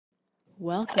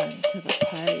Welcome to the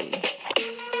party.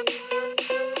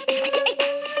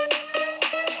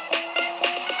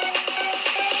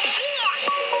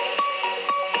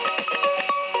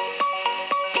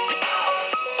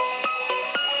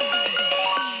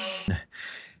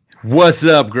 What's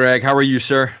up, Greg? How are you,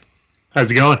 sir? How's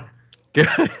it going? Good,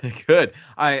 good.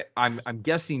 I'm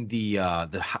guessing the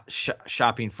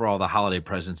shopping for all the holiday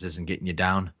presents isn't getting you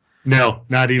down. No,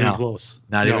 not even No, close.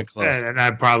 not even close. And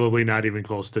I'm probably not even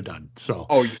close to done. So.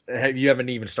 Oh, you haven't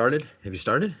even started? Have you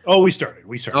started? Oh, we started.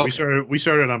 Okay. We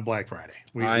started on Black Friday.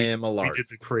 I am a large. We did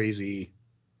the crazy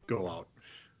go out.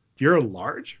 You're a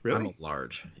large, really? I'm a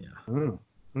large. Yeah. Oh,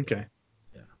 okay.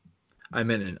 Yeah.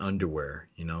 I'm in an underwear.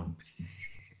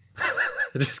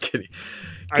 Just kidding.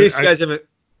 In case you guys haven't.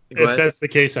 If that's the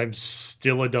case, I'm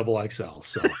still a double XL.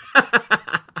 So.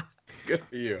 Good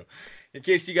for you. In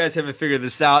case you guys haven't figured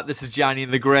this out, this is Johnny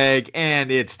and TheGreg,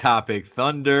 and it's Topic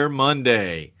Thunder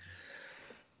Monday.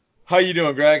 How you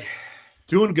doing, Greg?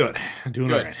 Doing good.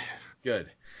 Doing all right. Good.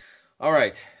 All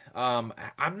right. I'm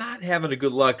not having a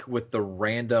good luck with the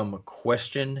random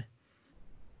question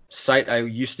site I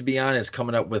used to be on. Is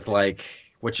coming up with like,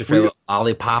 what's your favorite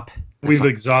lollipop? We've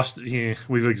exhausted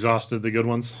the good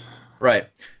ones. Right.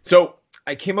 So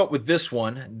I came up with this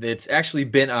one that's actually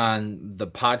been on the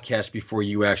podcast before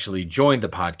you actually joined the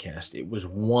podcast. It was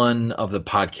one of the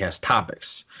podcast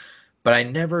topics, but I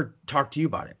never talked to you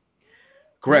about it.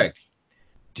 Greg,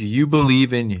 do you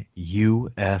believe in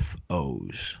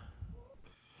UFOs?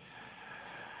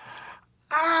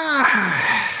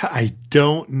 I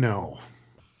don't know.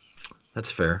 That's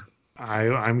fair.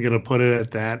 I'm going to put it at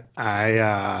that.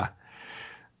 I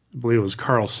believe it was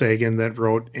Carl Sagan that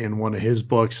wrote in one of his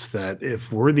books that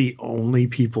if we're the only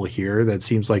people here, that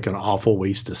seems like an awful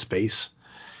waste of space.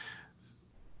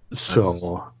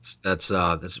 So that's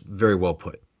very well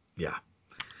put. Yeah.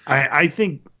 I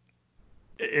think,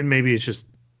 and maybe it's just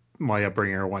my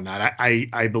upbringing or whatnot,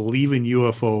 I believe in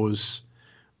UFOs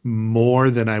more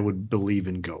than I would believe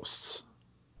in ghosts.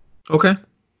 Okay.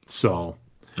 So.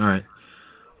 All right.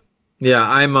 Yeah,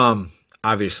 I'm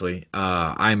obviously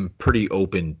I'm pretty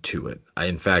open to it.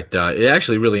 In fact, it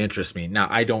actually really interests me. Now,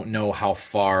 I don't know how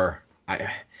far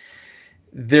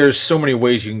there's so many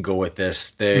ways you can go with this.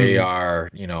 They are,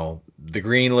 the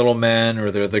green little men,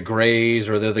 or they're the grays,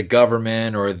 or they're the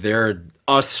government, or they're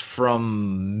us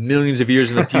from millions of years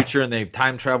in the future and they've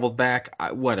time traveled back.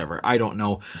 Whatever. I don't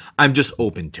know. I'm just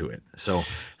open to it. So,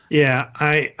 yeah,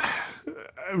 I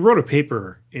wrote a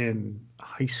paper in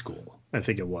high school. I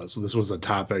think it was. This was a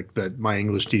topic that my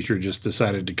English teacher just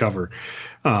decided to cover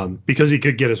because he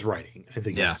could get us writing. I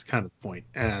think that's kind of the point.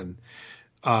 And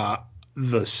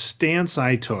the stance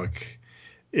I took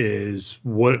is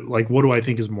what do I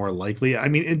think is more likely? I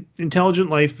mean, intelligent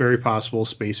life, very possible.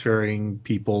 Spacefaring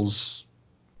peoples,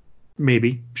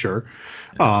 maybe, sure.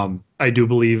 I do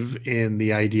believe in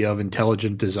the idea of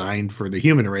intelligent design for the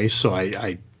human race, so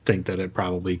I think that it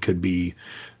probably could be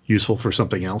useful for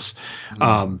something else.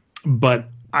 But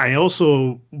I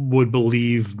also would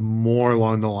believe more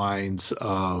along the lines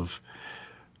of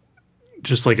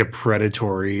just like a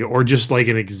predatory or just like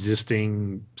an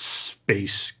existing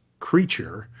space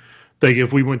creature. Like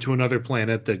if we went to another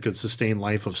planet that could sustain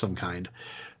life of some kind,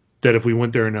 that if we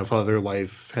went there enough other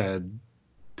life had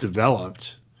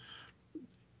developed,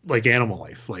 like animal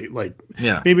life, like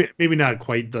maybe not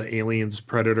quite the aliens,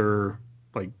 predator,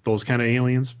 like those kind of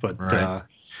aliens, but right.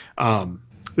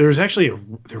 There was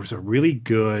a really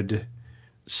good it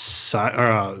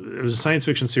was a science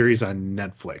fiction series on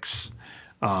Netflix.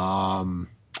 I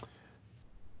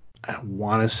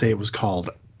want to say it was called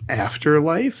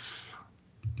Afterlife.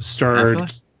 Starred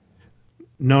Half-Life?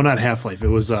 No, not Half-Life. It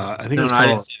was I think it was called I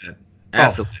didn't see that.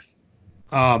 Afterlife.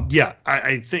 Yeah,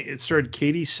 I think it starred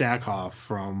Katie Sackhoff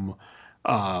from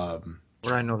where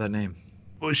do I know that name?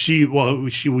 we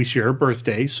share a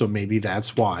birthday, so maybe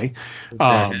that's why.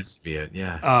 That has to be it.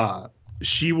 Yeah.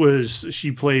 She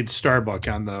played Starbuck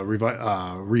on the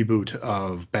reboot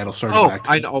of Battlestar Galactica.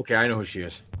 I know. Okay, I know who she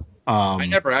is. I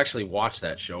never actually watched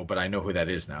that show, but I know who that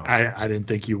is now. I didn't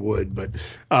think you would, but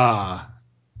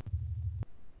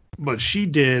she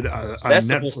did a that's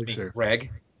Netflix. Supposed to be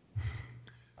Greg.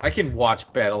 I can watch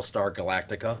Battlestar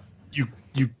Galactica. You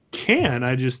can.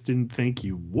 I just didn't think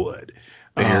you would.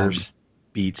 Bears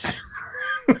beats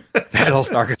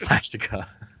Battlestar Galactica.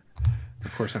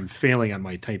 Of course, I'm failing on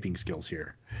my typing skills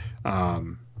here,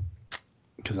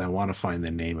 because I want to find the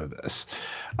name of this.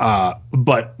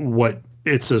 But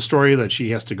it's a story that she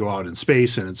has to go out in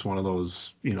space, and it's one of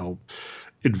those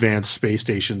advanced space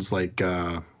stations like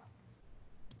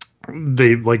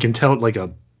they like like a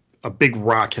a big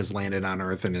rock has landed on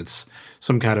Earth, and it's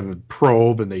some kind of a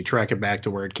probe, and they track it back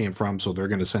to where it came from. So they're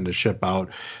going to send a ship out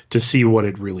to see what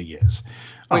it really is.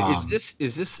 Wait,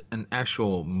 is this an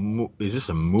actual is this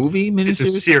a movie miniseries? It's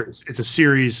a series. It's a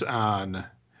series on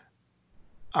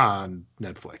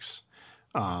Netflix.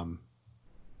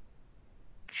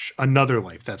 Another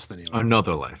Life. That's the name.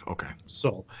 Another Life. Okay.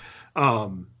 So,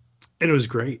 and it was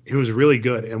great. It was really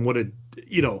good. And what it,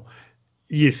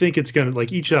 you think it's gonna,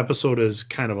 like, each episode is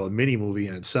kind of a mini movie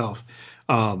in itself.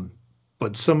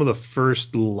 But some of the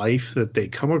first life that they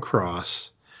come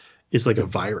across is like a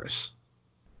virus.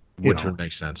 Which would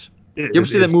make sense. You ever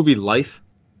see that movie Life?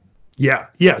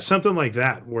 Yeah, something like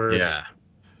that. Where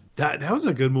that was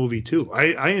a good movie too.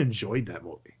 I enjoyed that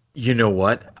movie. You know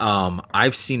what?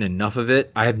 I've seen enough of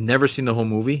it. I have never seen the whole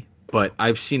movie, but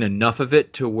I've seen enough of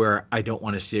it to where I don't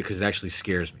want to see it because it actually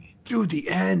scares me. Dude, the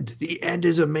end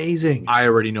is amazing. I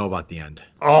already know about the end.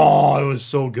 Oh, it was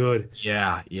so good.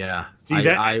 Yeah. See,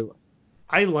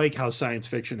 I like how science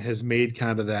fiction has made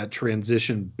kind of that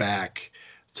transition back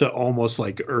to almost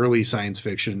like early science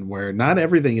fiction where not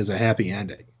everything is a happy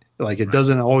ending. Like it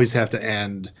doesn't always have to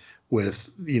end with,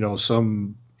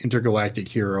 some intergalactic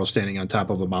hero standing on top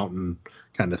of a mountain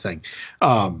kind of thing.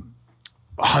 That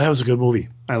was a good movie.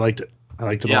 I liked it. I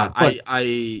liked it a lot. But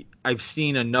I've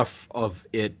seen enough of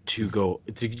it to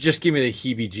just give me the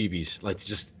heebie-jeebies. Like,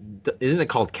 isn't it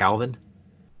called Calvin?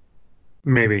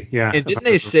 Maybe, yeah. And didn't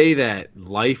they say that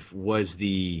Life was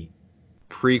the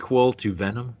prequel to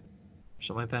Venom?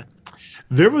 Something like that?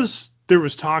 There was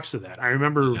talks of that. I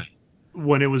remember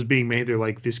when it was being made, they're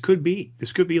like, this could be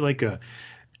like a,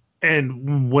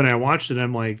 and when I watched it,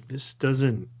 I'm like, this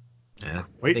doesn't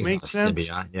quite make sense.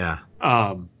 Symbiote. Yeah.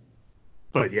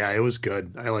 But yeah, it was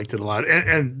good. I liked it a lot.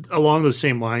 And along those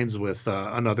same lines with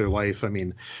Another Life, I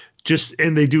mean,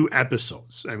 and they do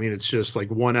episodes. I mean, it's just like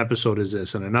one episode is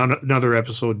this, and another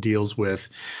episode deals with,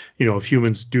 if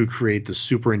humans do create the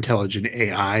super intelligent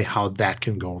AI, how that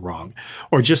can go wrong.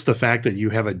 Or just the fact that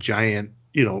you have a giant,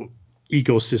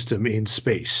 ecosystem in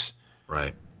space.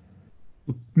 Right.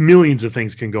 Millions of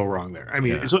things can go wrong there. I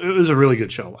mean, so it was a really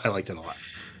good show. I liked it a lot.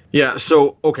 Yeah.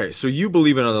 So, okay. So you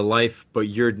believe in another life, but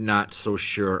you're not so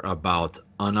sure about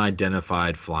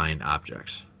unidentified flying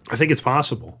objects. I think it's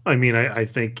possible. I mean, I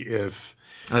think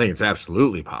it's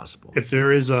absolutely possible. If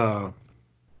there is and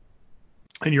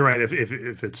you're right,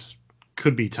 if it's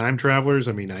could be time travelers.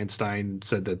 I mean, Einstein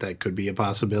said that could be a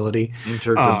possibility.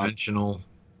 Interdimensional.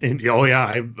 The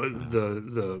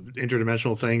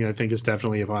interdimensional thing, I think, is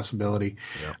definitely a possibility.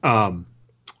 Yeah.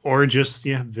 Or just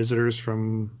visitors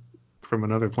from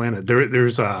another planet.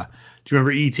 There's do you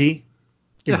remember E.T.?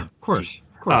 Yeah, of course.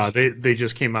 They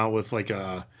just came out with like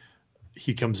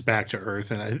he comes back to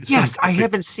Earth, and I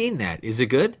haven't seen that. Is it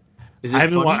good? Is it I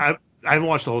funny? I haven't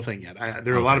watched the whole thing yet.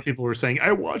 There are a lot of people who are saying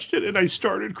I watched it and I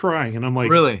started crying, and I'm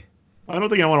like, really? I don't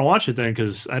think I want to watch it then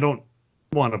because I don't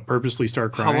want to purposely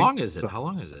start crying. How long is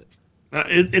it?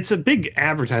 It's a big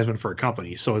advertisement for a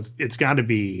company, so it's got to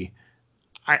be.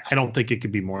 I don't think it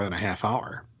could be more than a half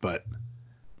hour, but.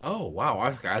 Oh wow!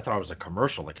 I thought it was a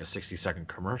commercial, like a 60-second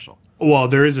commercial. Well,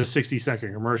 there is a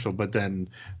 60-second commercial, but then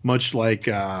much like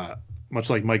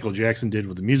Michael Jackson did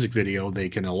with the music video, they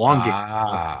can elongate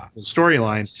the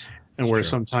storyline, and where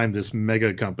sometime this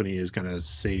mega company is going to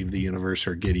save the universe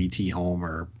or get ET home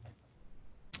or.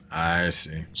 I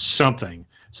see. Something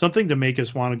to make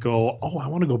us want to go. Oh, I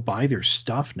want to go buy their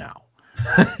stuff now.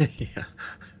 Yeah.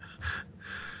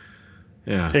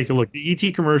 Let's take a look. The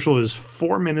ET commercial is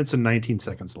 4 minutes and 19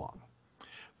 seconds long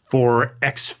for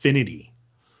Xfinity.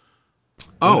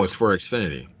 Oh, it's for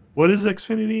Xfinity. What is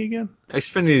Xfinity again?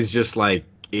 Xfinity is just like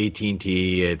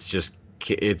AT&T. It's just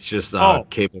a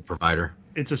cable provider.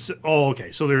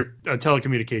 Okay. So they're a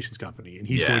telecommunications company, and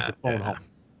he's going to phone home.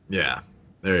 Yeah,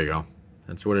 there you go.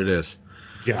 That's what it is.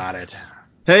 Got it.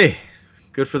 Hey,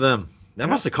 good for them. That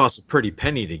must have cost a pretty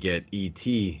penny to get ET.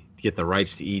 Get the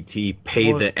rights to ET,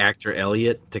 pay the actor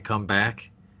Elliot to come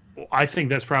back. I think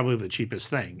that's probably the cheapest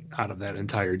thing out of that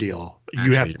entire deal.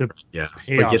 Actually, you have to but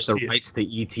get the rights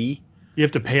to ET. You have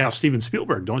to pay off Steven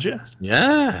Spielberg, don't you?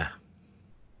 Yeah.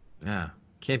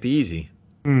 Can't be easy.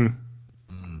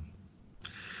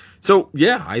 So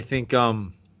I think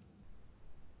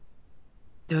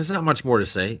there's not much more to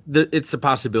say. It's a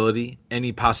possibility.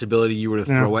 Any possibility you were to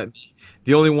throw at me.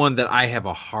 The only one that I have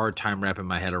a hard time wrapping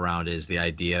my head around is the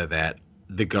idea that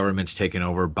the government's taken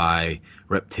over by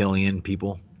reptilian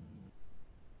people.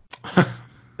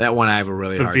 That one I have a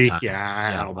really hard time.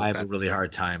 I have a really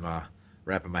hard time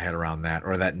wrapping my head around that.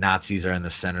 Or that Nazis are in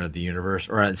the center of the universe,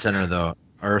 or in the center of the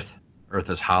Earth. Earth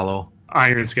is hollow.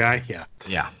 Iron Sky, yeah.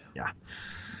 Yeah.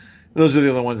 Those are the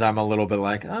only ones I'm a little bit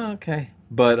like, oh, okay.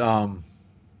 But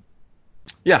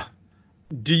yeah.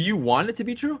 Do you want it to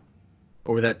be true,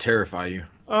 or would that terrify you?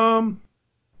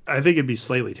 I think it'd be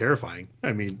slightly terrifying.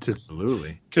 I mean,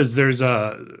 Absolutely. because there's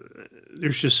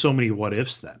just so many what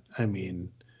ifs. Then I mean,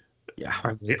 Yeah.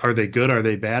 are they good? Are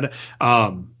they bad?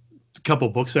 A couple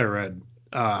books I read.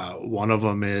 One of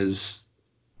them is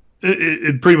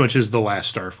it pretty much is the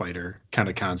Last Starfighter kind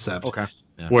of concept. Okay.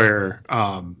 Yeah. Where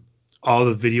all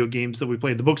the video games that we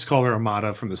played, the book's called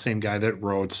Armada from the same guy that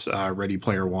wrote Ready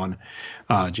Player One,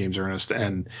 James Ernest,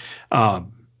 and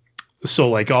so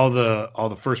like all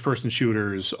the first person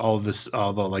shooters, all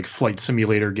the like flight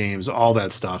simulator games, all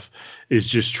that stuff is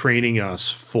just training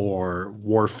us for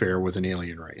warfare with an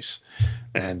alien race.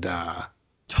 And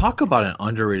talk about an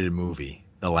underrated movie,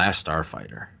 The Last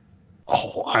Starfighter.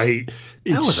 That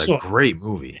was a great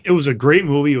movie. It was a great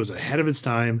movie. It was ahead of its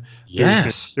time.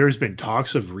 Yes. There's been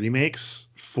talks of remakes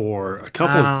for a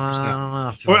couple of years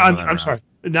now. I'm sorry,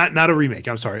 not a remake.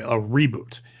 I'm sorry, a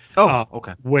reboot. Oh,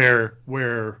 okay. Where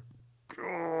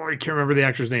I can't remember the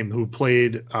actor's name who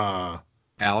played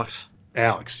Alex.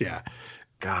 Alex, yeah.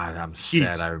 God, I'm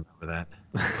sad I remember that.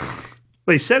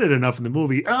 They said it enough in the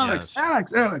movie. Alex.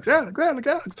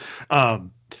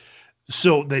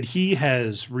 So that he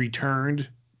has returned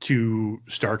to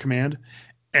Star Command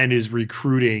and is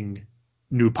recruiting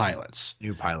new pilots.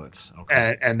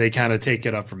 Okay. And they kind of take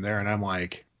it up from there. And I'm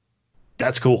like,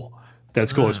 that's cool.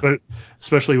 That's cool.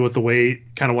 Especially with the way,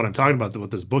 kind of what I'm talking about,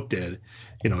 what this book did,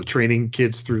 training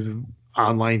kids through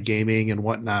online gaming and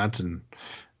whatnot, and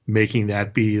making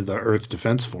that be the Earth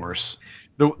Defense Force.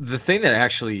 The thing that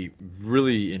actually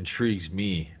really intrigues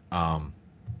me, when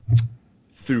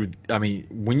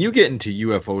you get into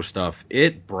UFO stuff,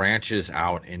 it branches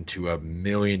out into a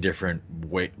million different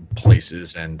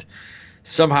places, and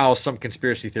somehow some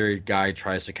conspiracy theory guy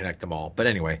tries to connect them all. But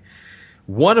anyway,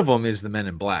 one of them is the Men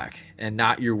in Black, and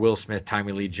not your Will Smith,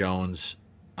 Tommy Lee Jones,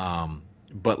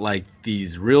 but like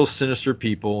these real sinister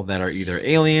people that are either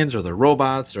aliens or they're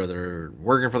robots or they're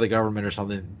working for the government or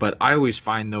something. But I always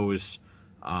find those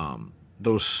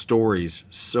stories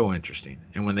so interesting,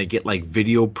 and when they get like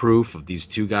video proof of these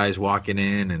two guys walking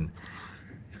in, and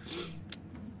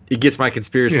it gets my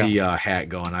conspiracy hat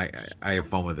going. I have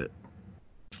fun with it.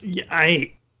 Yeah,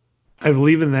 I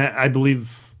believe in that. I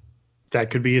believe that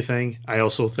could be a thing. I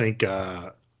also think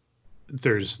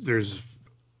there's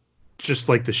just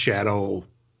like the shadow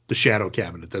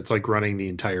cabinet that's like running the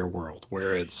entire world,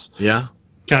 where it's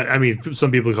I mean,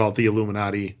 some people call it the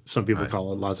Illuminati, some people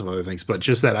call it lots of other things, but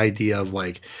just that idea of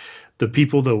like the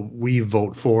people that we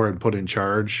vote for and put in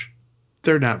charge,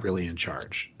 they're not really in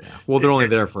charge. Yeah. Well, they're only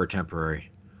there for a temporary.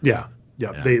 Yeah.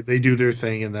 They do their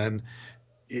thing, and then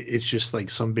it's just like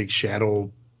some big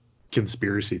shadow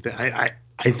conspiracy thing. I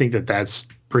think that's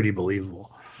pretty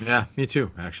believable. Yeah, me too,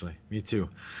 actually. Me too.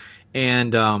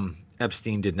 And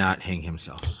Epstein did not hang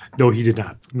himself. No, he did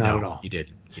not. Not at all. He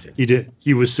did.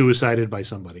 He was suicided by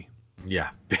somebody. Yeah,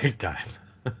 big time.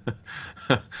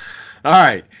 All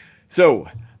right. So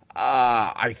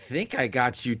I think I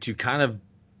got you to kind of,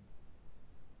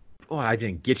 well, I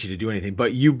didn't get you to do anything,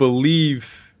 but you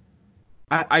believe.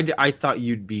 I thought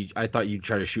you'd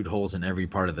try to shoot holes in every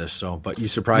part of this. So, but you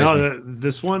surprised me. No,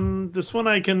 this one is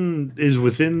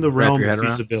within the realm of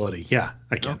feasibility. Yeah,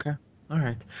 I can. Okay. All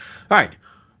right.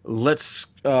 Let's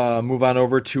move on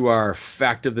over to our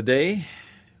fact of the day,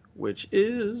 which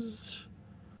is,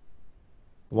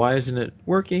 why isn't it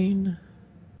working?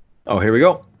 Oh, here we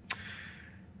go.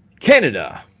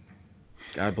 Canada,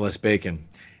 God bless bacon,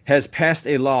 has passed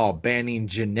a law banning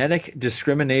genetic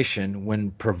discrimination when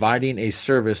providing a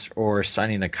service or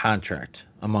signing a contract,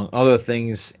 among other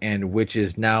things, and which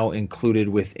is now included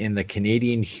within the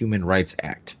Canadian Human Rights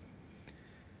Act.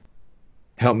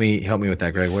 Help me with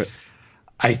that, Greg. What?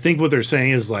 I think what they're saying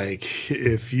is like,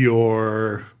 if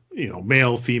you're,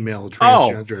 male, female,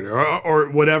 transgender, or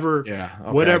whatever,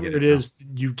 whatever it is,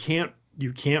 you can't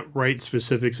write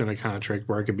specifics in a contract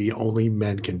where it can be only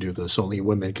men can do this, only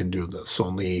women can do this,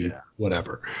 only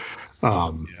whatever.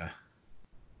 Like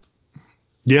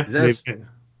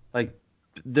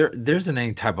there isn't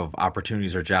any type of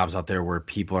opportunities or jobs out there where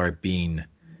people are being.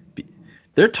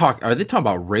 Are they talking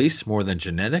about race more than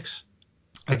genetics?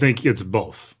 I think it's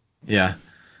both. Yeah.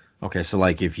 Okay, so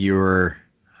like if you're,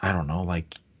 I don't know,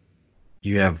 like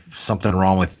you have something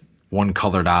wrong with one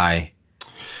colored eye.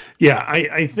 Yeah,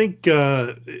 I think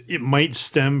it might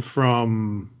stem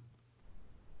from,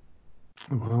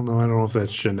 well, no, I don't know if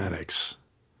that's genetics.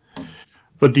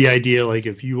 But the idea, like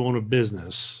if you own a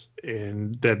business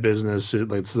and that business,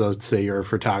 let's say you're a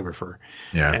photographer.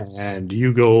 Yeah. And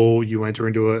you enter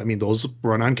into those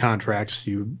run on contracts,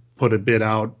 you put a bid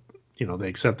out. You know, they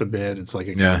accept the bid. It's like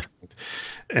a Yeah. contract.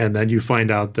 And then you find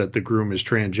out that the groom is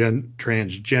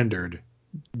transgendered.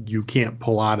 You can't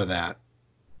pull out of that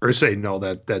or say, no,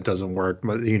 that doesn't work.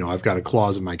 But, you know, I've got a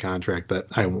clause in my contract that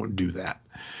I won't do that.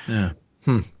 Yeah.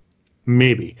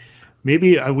 Maybe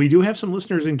we do have some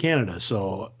listeners in Canada.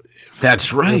 So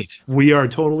That's right. if we are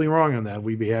totally wrong on that,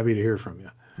 we'd be happy to hear from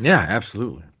you. Yeah,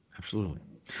 absolutely. Absolutely.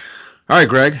 All right,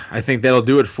 Greg, I think that'll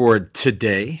do it for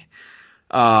today.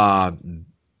 I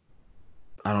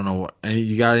don't know.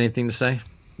 You got anything to say?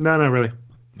 No, not really.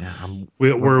 Yeah,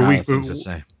 We're a week. Things to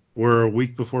say. We're a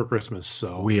week before Christmas,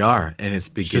 so We are, and it's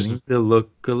beginning to look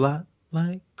a lot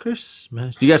like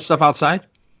Christmas. You got stuff outside?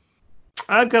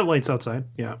 I've got lights outside.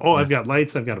 Yeah. Oh, I've got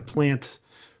lights. I've got a plant.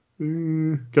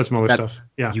 Got some other stuff.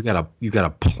 Yeah. You got a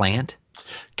plant?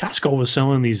 Costco was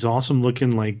selling these awesome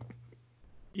looking, like,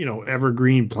 you know,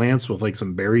 evergreen plants with like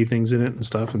some berry things in it and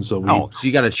stuff. And so so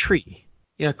you got a tree?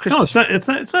 Yeah, Christmas. No, it's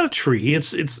not a tree.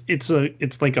 It's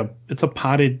a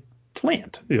potted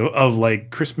plant, you know, of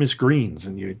like Christmas greens,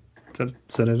 and you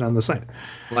set it on the side.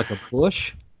 Like a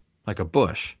bush? Like a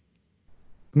bush.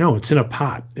 No, it's in a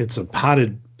pot. It's a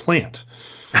potted plant.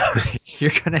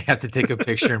 You're gonna have to take a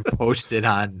picture and post it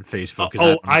on Facebook.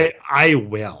 Oh, I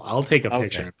will. I'll take a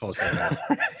picture and post it.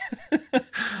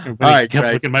 All right,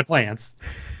 Greg. Look at my plants.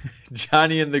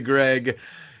 Johnny and the Greg.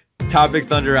 Topic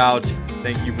Thunder out.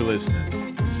 Thank you for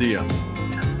listening. See ya.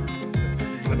 It's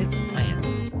a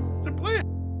plan.